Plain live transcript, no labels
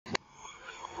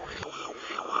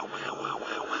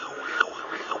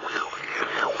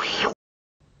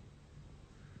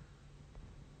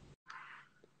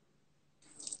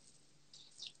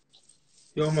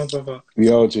Yo, my brother.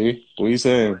 Yo, G, what are you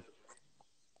saying?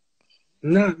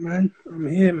 Nah, man. I'm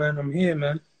here, man. I'm here,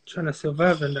 man. Trying to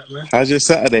survive in that, man. How's your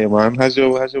Saturday, man? How's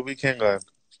your weekend going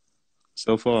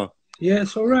so far? Yeah,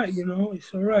 it's all right, you know.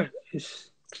 It's all right.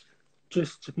 It's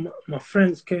just my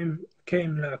friends came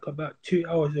like about 2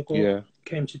 hours ago. Yeah,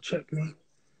 Came to check me.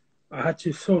 I had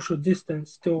to social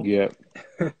distance still. yeah.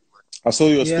 I saw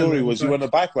your Yeah, story. man. Was you But on a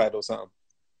bike ride or something?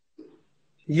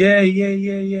 yeah.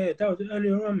 That was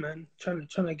earlier on, man. Trying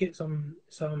to get some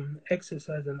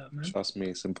exercise and that, man. Trust me,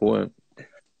 it's important.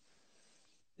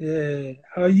 Yeah.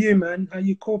 How are you, man? How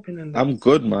you coping in that? I'm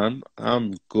good, man.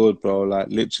 I'm good, bro. Like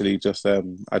literally,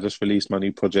 I just released my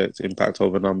new project, Impact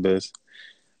Over Numbers,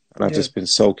 and I've Yeah. just been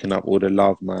soaking up all the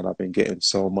love, man. I've been getting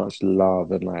so much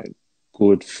love and like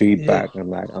good Yeah. feedback, and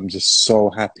like I'm just so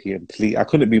happy and pleased. I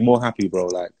couldn't be more happy, bro.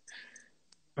 Like,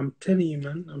 I'm telling you,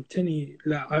 man. I'm telling you.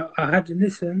 Like I had to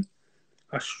listen.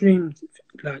 I streamed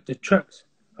like the tracks.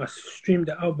 I streamed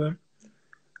the album,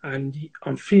 and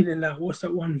I'm feeling like what's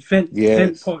that one? Vent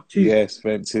yes, Part Two. yes,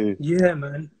 meant to, Yeah,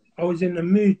 man. I was in the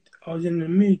mood. I was in the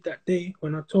mood that day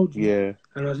when I told you, yeah,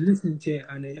 and I was listening to it,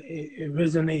 and it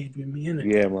resonated with me,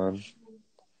 innit? yeah, man.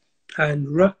 And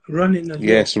running as well.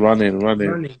 Yes, running.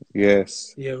 Running.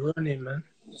 Yes. Yeah, running, man.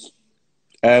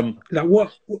 Um, Like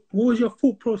what was your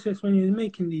thought process when you were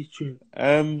making these tunes?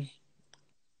 um,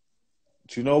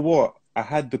 do you know what? I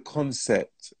had the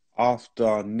concept after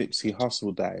Nipsey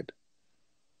Hussle died.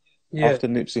 Yeah, After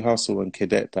Nipsey Hussle and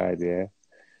Cadet died, yeah,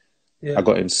 I yeah,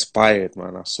 got inspired,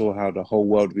 man. I saw how the whole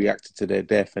world reacted to their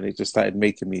death, and it just started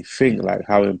making me think like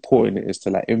how important it is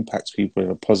to like impact people in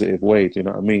a positive way. Do you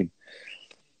know what I mean?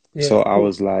 yeah, So of I course.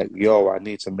 was like, yo, I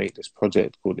need to make this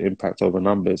project called Impact Over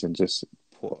Numbers and just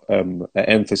put an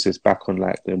emphasis back on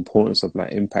like the importance of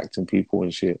like impacting people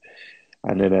and shit.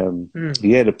 And then, Mm.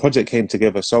 yeah, the project came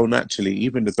together so naturally.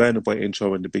 Even the Burner Boy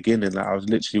intro in the beginning, like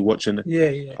Yeah,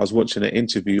 yeah, I was watching an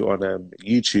interview on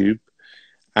YouTube,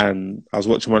 and I was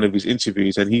watching one of his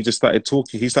interviews, and he just started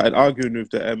talking. He started arguing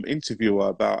with the interviewer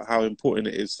about how important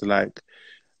it is to like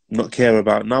not care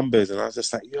about numbers. And I was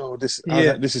just like, yo, I was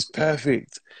yeah, like, this is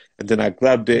perfect. And then I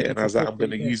grabbed yeah. it, and I It's a was like, good I'm thing.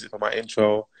 gonna Yeah. use it for my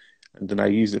intro. And then I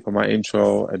used it for my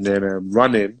intro, and then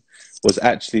running was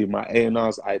actually my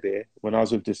A&R's idea. When I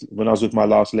was with my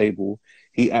last label,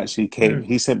 he actually came. Mm.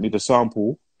 He sent me the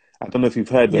sample. I don't know if you've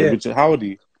heard the Yeah. original. How old are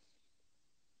you?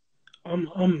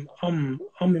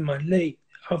 I'm in my late.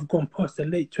 I've gone past the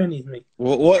late 20s, mate.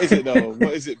 What is it though?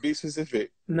 What is it? Be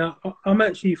specific. Now I'm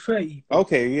actually 30, bro.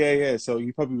 Okay, yeah. So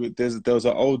you probably there was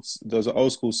an old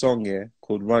school song, yeah,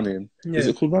 called Running. Is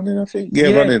Yeah, it called Running? I think. Yeah,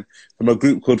 yeah. Running, from a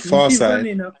group called You see, Farside,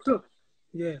 running a clock.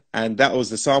 Yeah. and that was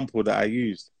the sample that I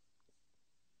used.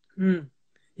 Mm.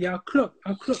 Yeah, I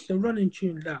clocked the running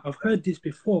tune. Like I've heard this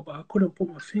before, but I couldn't put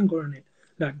my finger on it.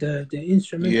 Like the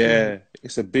instrumental on it. Yeah,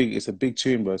 it's a big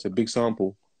tune, bro. It's a big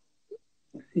sample.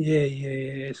 Yeah.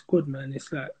 It's good, man.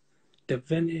 It's like the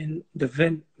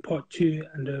vent part two,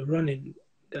 and the running.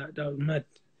 That was mad.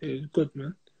 It was good,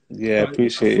 man. Yeah, But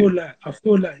appreciate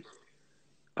it.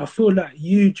 I feel like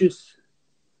you just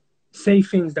say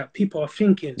things that people are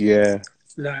thinking. Yeah,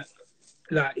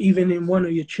 Like even in one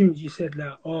of your tunes, you said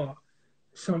like, oh,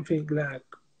 something like,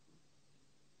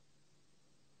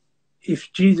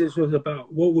 if Jesus was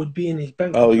about what would be in his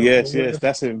bank oh account or yes. whatever.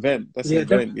 That's invent. That's Yeah,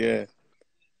 that invent. Yeah,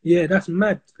 yeah, that's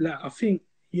mad. Like I think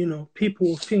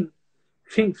people think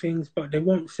things, but they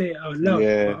won't say it out loud.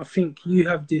 yeah, But I think you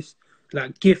have this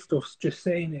like gift of just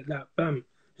saying it, like bam,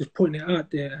 just putting it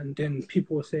out there, and then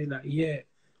people will say like, yeah,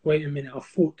 wait a minute, I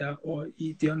thought that, or do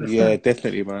you yeah. understand?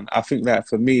 Definitely, man. I think that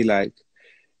for me, like,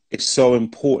 it's so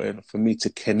important for me to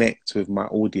connect with my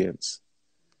audience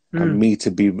and Mm, me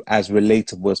to be as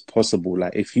relatable as possible.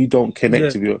 Like if you don't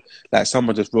connect yeah, with your, like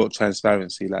someone just wrote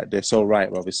transparency, like they're so right,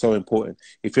 bro. It's so important.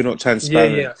 If you're not yeah,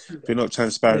 transparent, I see if that. you're not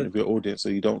transparent Yeah, with your audience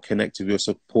or you don't connect with your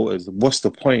supporters, what's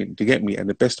the point? Do you get me? And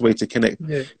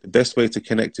yeah, the best way to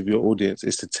connect with your audience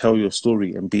is to tell your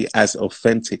story and be as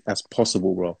authentic as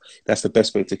possible, bro. That's the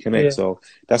best way to connect. yeah. So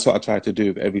that's what I try to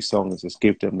do with every song is just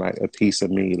give them like a piece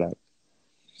of me, like,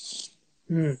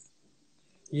 Mm,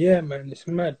 yeah, man, it's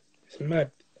mad. It's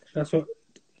mad. That's what.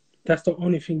 That's the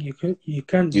only thing you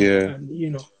can do, yeah. and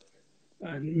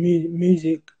and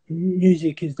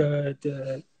music is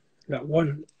the like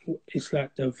one. It's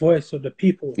like the voice of the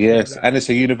people. So Yes, like and it's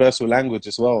a universal language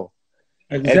as well.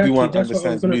 exactly, Everyone that's what I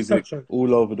was understands gonna music touch on.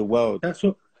 all over the world. That's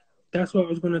what that's what I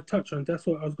was gonna touch on. That's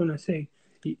what I was gonna say.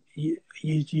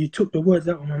 You took the words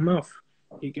out of my mouth.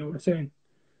 You get what I'm saying?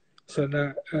 So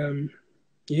that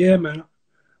yeah, man.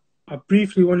 I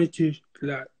briefly wanted to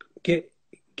like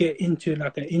get into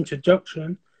like an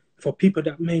introduction for people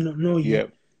that may not know you, Yeah,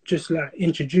 just like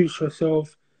introduce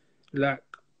yourself, like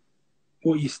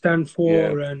what you stand Yeah.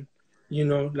 for, and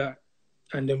like,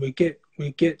 and then we get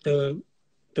the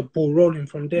ball rolling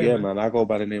from there, Yeah, man. man. I go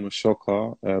by the name of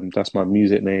Shocka. That's my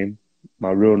music name.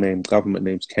 My real name, government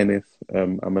name's Kenneth.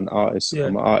 I'm an artist. Yeah,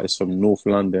 I'm an artist from North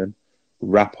London.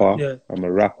 Rapper. yeah, I'm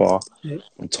a rapper yeah,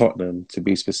 from Tottenham, to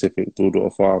be specific,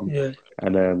 Broadwater Farm. yeah.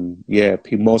 And yeah,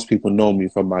 most people know me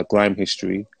from my grime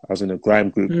history. I was in a grime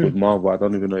group called Mm, Marvel. I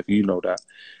don't even know if you know that,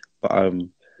 but I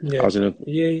yeah, was in a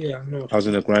yeah, yeah. I know. I was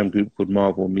in a grime group called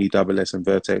Marvel. Me, Double S, and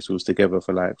Vertex was together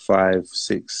for like 5,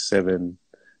 6, 7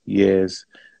 years.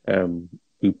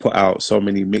 We put out so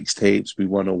many mixtapes. We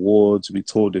won awards. We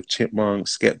toured with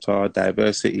Chipmunks, Skepta, Mm,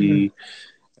 Diversity.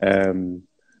 Um,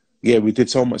 yeah, we did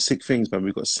so much sick things, man.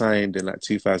 We got signed in like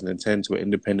 2010 to an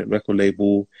independent record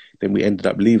label. Then we ended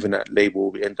up leaving that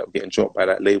label. We ended up getting dropped by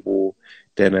that label.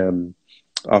 Then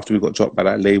after we got dropped by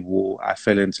that label, I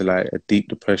fell into like a deep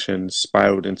depression,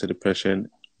 spiraled into depression,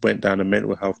 went down a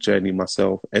mental health journey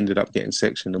myself, ended up getting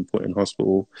sectioned and put in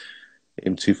hospital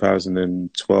in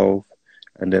 2012.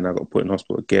 And then I got put in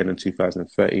hospital again in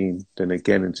 2013, then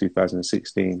again in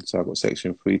 2016. So I got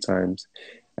sectioned 3 times.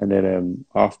 And then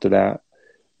after that,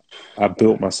 I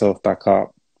built myself back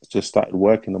up, just started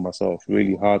working on myself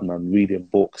really hard, man, reading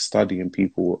books, studying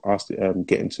people,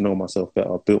 getting to know myself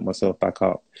better, built myself back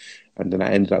up. And then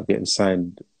I ended up getting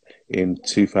signed in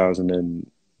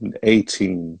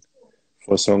 2018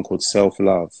 for a song called Self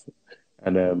Love.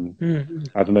 And mm,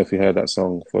 I don't know if you heard that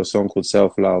song, for a song called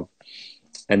Self Love.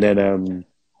 And then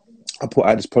I put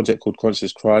out this project called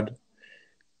Conscious Crud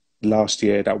last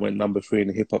year that went number 3 in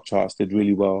the hip hop charts, did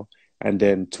really well. And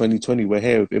then 2020, we're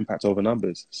here with Impact Over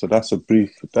Numbers. So that's my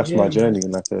yeah, man. journey.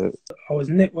 And like I was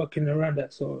networking around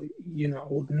that, so I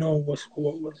would know what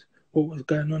was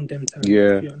going on them time, if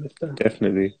yeah, you understand.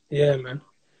 definitely. Yeah, man.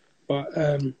 But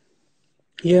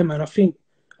yeah, man. I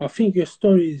think your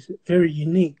story is very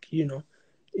unique.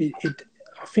 It.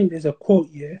 I think there's a quote.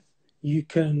 Yeah, you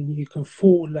can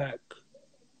fall like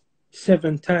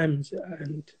 7 times,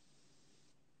 and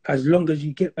as long as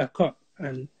you get back up,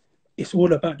 and it's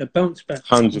all about the bounce back.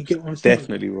 You 100%, get what I'm saying?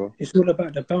 definitely, bro. It's all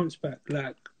about the bounce back.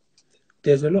 Like,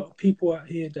 there's a lot of people out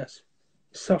here that's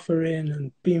suffering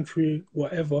and been through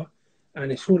whatever,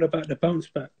 and it's all about the bounce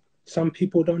back. Some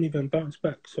people don't even bounce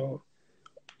back. So,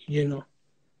 you know,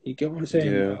 you get what I'm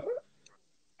saying? Yeah,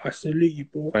 I salute you,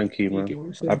 bro. thank you, You man. get what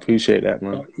I'm I saying? appreciate that,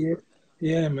 man. But yeah,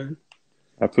 yeah, man,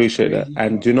 I it's appreciate that. crazy.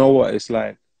 And But do you know what? It's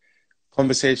like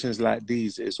conversations like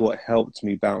these is what helped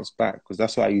me bounce back, because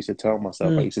that's what I used to tell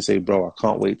myself. I mm, used to say, bro, I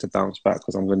can't wait to bounce back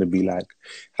because I'm going to be like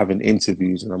having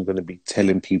interviews and I'm going to be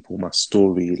telling people my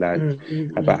story, like mm,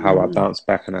 mm, about mm, how I mm, mm. bounced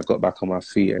back and I got back on my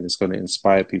feet, and it's going to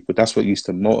inspire people. That's what used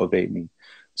to motivate me.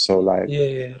 So like, Yeah,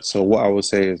 yeah. so what I would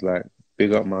say is like,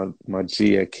 big up my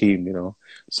G Akeem, you know.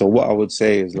 So what I would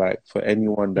say is like, for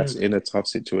anyone that's Mm. in a tough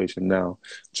situation now,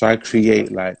 try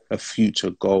create like a future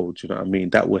goal. Do you know what I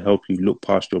mean? That will help you look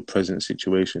past your present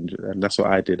situation. And that's what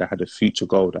I did. I had a future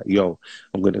goal that, yo,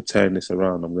 I'm going to turn this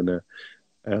around. I'm going to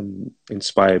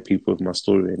inspire people with my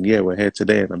story. And yeah, we're here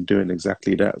today and I'm doing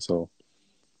exactly that. So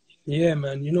Yeah,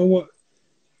 man. You know what?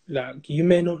 Like, you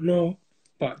may not know,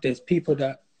 but there's people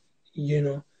you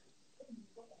know,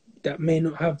 that may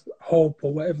not have hope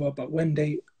or whatever, but when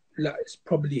they like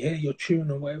probably hear your tune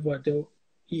or whatever,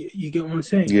 you get what I'm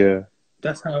saying? yeah,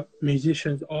 That's how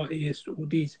musicians, artists, all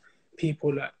these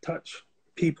people like touch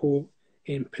people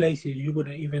in places you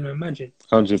wouldn't even imagine.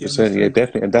 Do you 100%. Yeah, understand?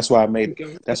 definitely. And You get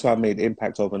what I'm that's why I made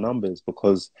impact over numbers,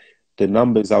 because the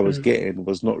numbers I was saying? getting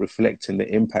was not reflecting the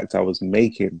impact I was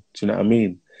making. Do you know what I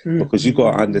mean? Mm, Because you mm,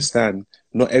 got to mm, mm, understand,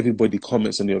 not everybody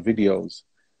comments on your videos.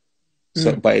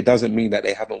 So, mm. but it doesn't mean that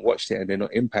they haven't watched it and they're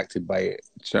not impacted by it.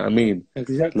 Do you know what I mean? Like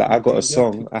Exactly, exactly. I got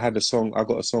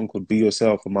a song called Be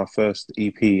Yourself on my first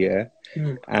EP, yeah. Mm,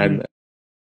 mm. And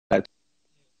like,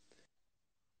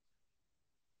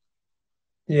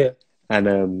 Yeah.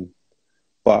 and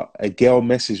but a girl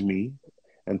messaged me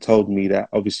and told me that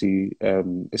obviously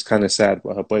it's kind of sad,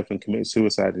 but her boyfriend committed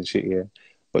suicide and shit, yeah.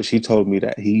 But she told me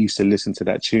that he used to listen to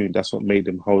that tune. That's what made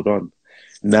him hold on.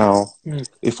 Now, Mm.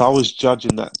 if I was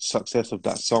judging that success of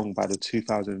that song by the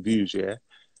 2,000 views, yeah,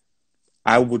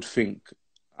 I would think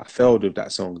I failed with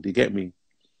that song. Do you get me?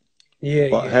 Yeah,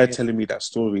 But yeah, her yeah. telling me that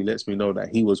story lets me know that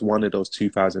he was one of those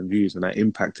 2,000 views and I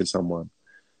impacted someone.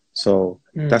 So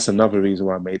Mm. that's another reason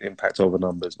why I made impact over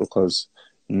numbers, because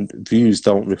views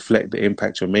don't reflect the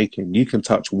impact you're making. You can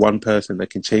touch one person that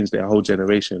can change their whole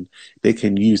generation. They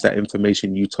can use that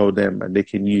information you told them, and they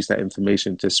can use that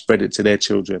information to spread it to their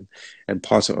children and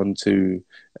pass it on to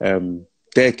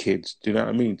their kids. Do you know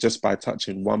what I mean? Just by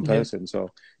touching one Yeah. person.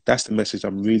 So that's the message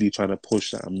I'm really trying to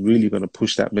push. That I'm really going to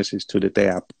push that message to the day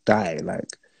I die. Like,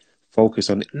 No, focus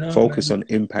man. on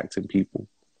impacting people.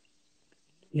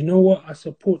 You know what? I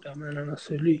support that, man, and I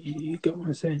salute you. You get what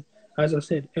I'm saying? As I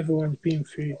said, everyone's been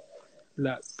through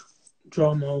like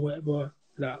drama or whatever.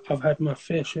 Like I've had my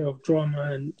fair share of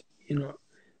drama and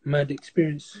mad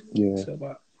experience. Yeah,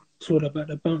 It's all about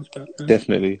the bounce back, man.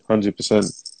 definitely,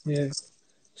 100%. Yeah.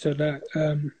 So that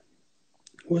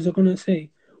what was I gonna say?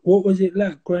 What was it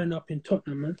like growing up in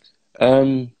Tottenham, man?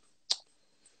 Um,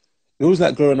 it was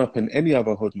like growing up in any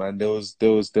other hood, man. There was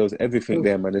everything Oh,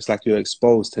 there, man. It's like you're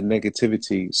exposed to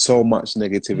negativity, so much mm,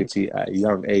 negativity at a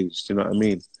young age. Do you know what I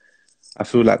mean? I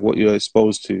feel like what you're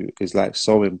exposed to is like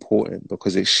so important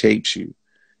because it shapes you.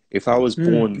 If I mm.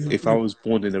 was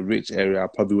born in a rich area, I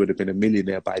probably would have been a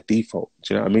millionaire by default.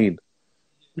 Do you know what I mean?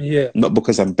 Yeah, Not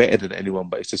because I'm better than anyone,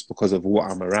 but it's just because of what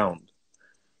I'm around.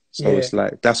 So yeah, it's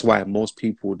like that's why most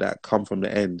people that come from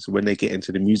the ends, when they get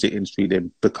into the music industry, they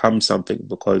become something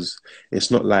because it's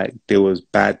not like there was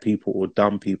bad people or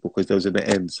dumb people because those are the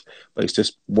ends, but it's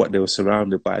just what they were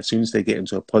surrounded by. As soon as they get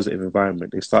into a positive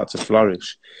environment, they start to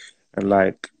flourish. And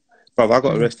like, bro, I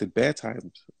got mm, arrested bare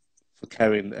times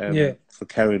yeah, for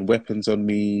carrying weapons on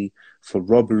me, for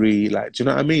robbery. Like, do you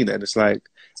know what I mean? And it's like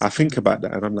I think mm, about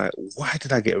that and I'm like, why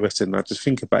did I get arrested? And I just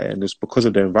think about it, and it's because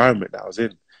of the environment that I was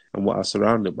in and what I was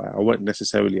surrounded by. I wasn't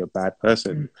necessarily a bad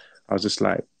person. mm, I was just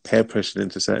like peer pressured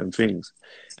into certain things,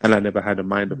 and I never had a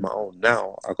mind of mm. my own.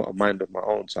 Now I got a mind of my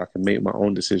own, so I can make my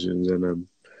own decisions and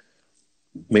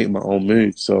make my own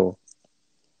moves. So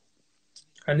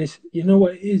And it's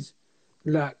what it is.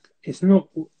 Like it's not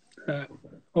like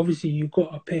obviously you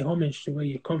got to pay homage to where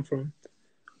you come from,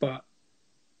 but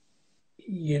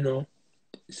you know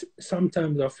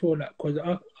sometimes I feel like because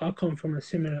I come from a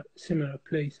similar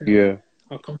place and yeah,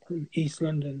 I come from East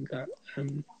London, that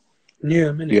near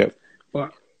a minute, yeah,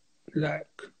 but like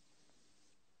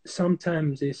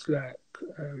sometimes it's like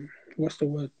what's the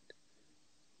word?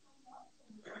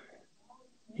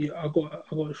 Yeah, I got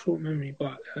a short memory,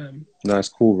 but nice,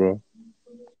 cool, bro.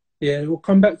 yeah, it will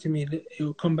come back to me. It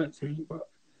will come back to me, but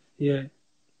yeah,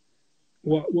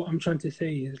 what I'm trying to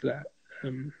say is like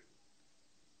um,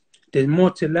 there's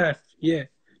more to life. Yeah,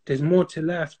 there's more to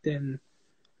life than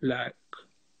like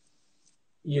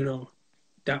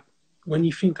that when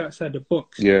you think outside the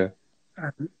box. Yeah,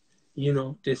 And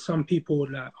there's some people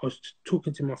like I was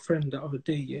talking to my friend the other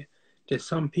day. Yeah, there's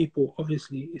some people.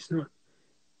 Obviously, it's not.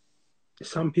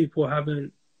 Some people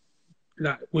haven't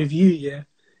like with you. Yeah,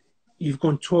 you've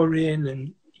gone touring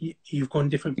and you've gone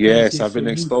different yes, places. I've So been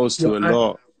exposed to your a eye,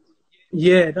 lot.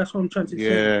 yeah, that's what I'm trying to say.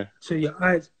 Yeah, So your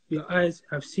eyes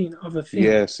have seen other things.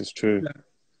 yes, it's true. Like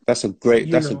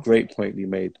you That's a know, great point you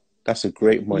made. That's a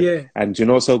great point. yeah, And do you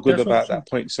know what's so good that's what I'm about trying. that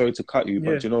point? Sorry to cut you,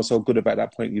 but Yeah, do you know what's so good about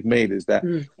that point you've made is that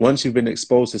mm, once you've been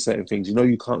exposed to certain things, you know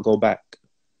you can't go back.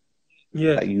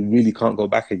 yeah, Like you really can't go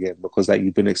back again because like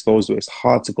you've been exposed to it. It's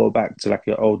hard to go back to like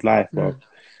your old life, bro. mm,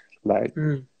 Like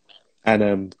mm,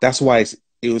 and that's why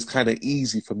it was kind of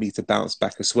easy for me to bounce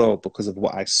back as well because of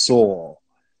what I saw.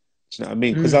 Do you know what I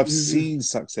mean? Because mm, I've mm, mm, seen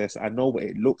success, I know what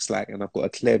it looks like, and I've got a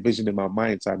clear vision in my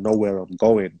mind, so I know where I'm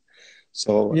going.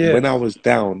 So yeah, when I was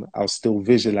down, I was still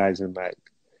visualizing like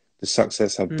the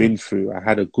success I've mm, been through. I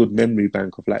had a good memory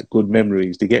bank of like good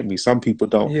memories. They get me. Some people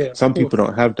don't. yeah, of Some people course,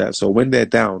 don't have that. So when they're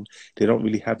down, they don't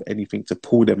really have anything to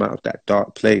pull them out of that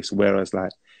dark place. Whereas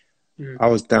like mm, I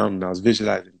was down and I was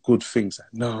visualizing good things.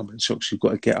 Like, no, man, Shocks, you've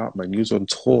got to get up, man. You was on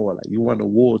tour, like you won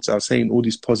awards. I was saying all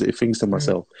these positive things to mm,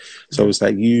 myself. So mm, it's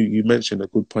like you mentioned a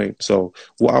good point. So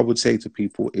what I would say to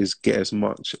people is get as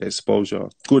much exposure,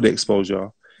 good exposure,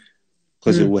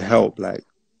 because it mm, will help. Like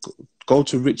go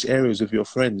to rich areas with your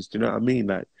friends. Do you know what I mean?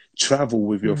 Like travel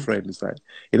with your mm, friends. Like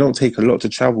it don't take a lot to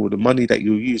travel. The money that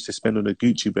you use to spend on a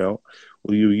Gucci belt,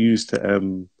 or you use to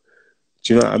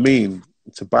do you know what I mean?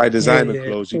 To buy yeah, designer yeah, of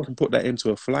clothes, you course. can put that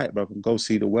into a flight, bro, and go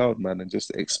see the world, man, and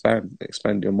just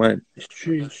expand your mind. It's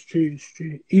true, it's true, it's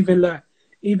true.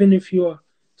 Even if you're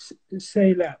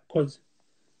say like, because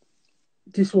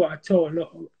this is what I tell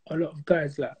a lot of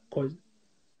guys like, because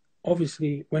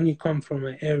obviously when you come from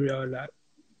an area like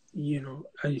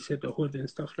as you said, the hood and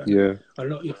stuff like that, Yeah, a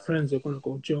lot of your friends are gonna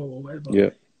go jail or whatever. yeah,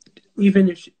 Even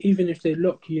if they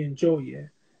lock you in jail, yeah,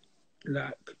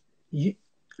 like you,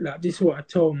 like this is what I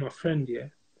tell my friend, yeah,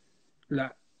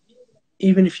 like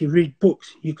even if you read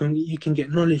books, you can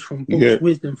get knowledge from yeah, books,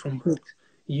 wisdom from books.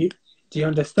 You do you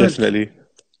understand? definitely.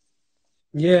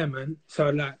 Yeah, man. So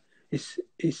like,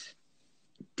 it's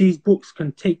these books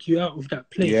can take you out of that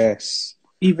place, Yes,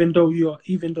 even though you're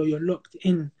locked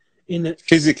in it,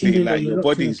 physically, even though like you're your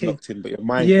locked in a body's cage. locked in, but your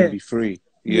mind can Yeah, be free.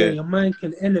 yeah, Yeah, your mind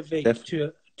can elevate def-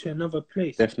 to to another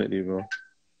place. Definitely, bro.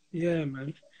 Yeah,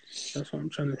 man. That's what I'm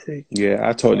trying to say. Yeah,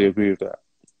 I totally But, agree with that.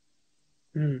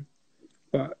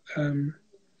 but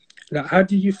like, how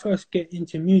did you first get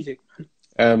into music,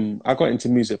 man? I got into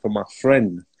music from my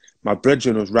friend. My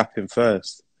brethren was rapping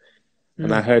first,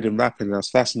 and I heard him rapping, and I was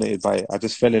fascinated by it. I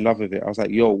just fell in love with it. I was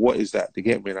like, "Yo, what is that?" To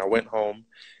get me, and I went home,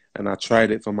 and I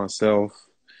tried it for myself,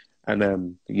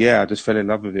 and yeah, I just fell in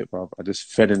love with it, bro. I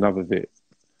just fell in love with it.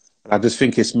 And I just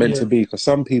think it's meant to Yeah. be because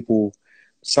some people,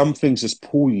 some things just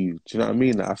pull you. Do you know what I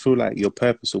mean? Like, I feel like your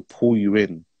purpose will pull you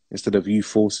in instead of you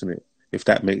forcing it, if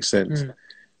that makes sense. Mm.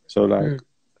 So, like, Mm.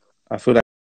 I feel like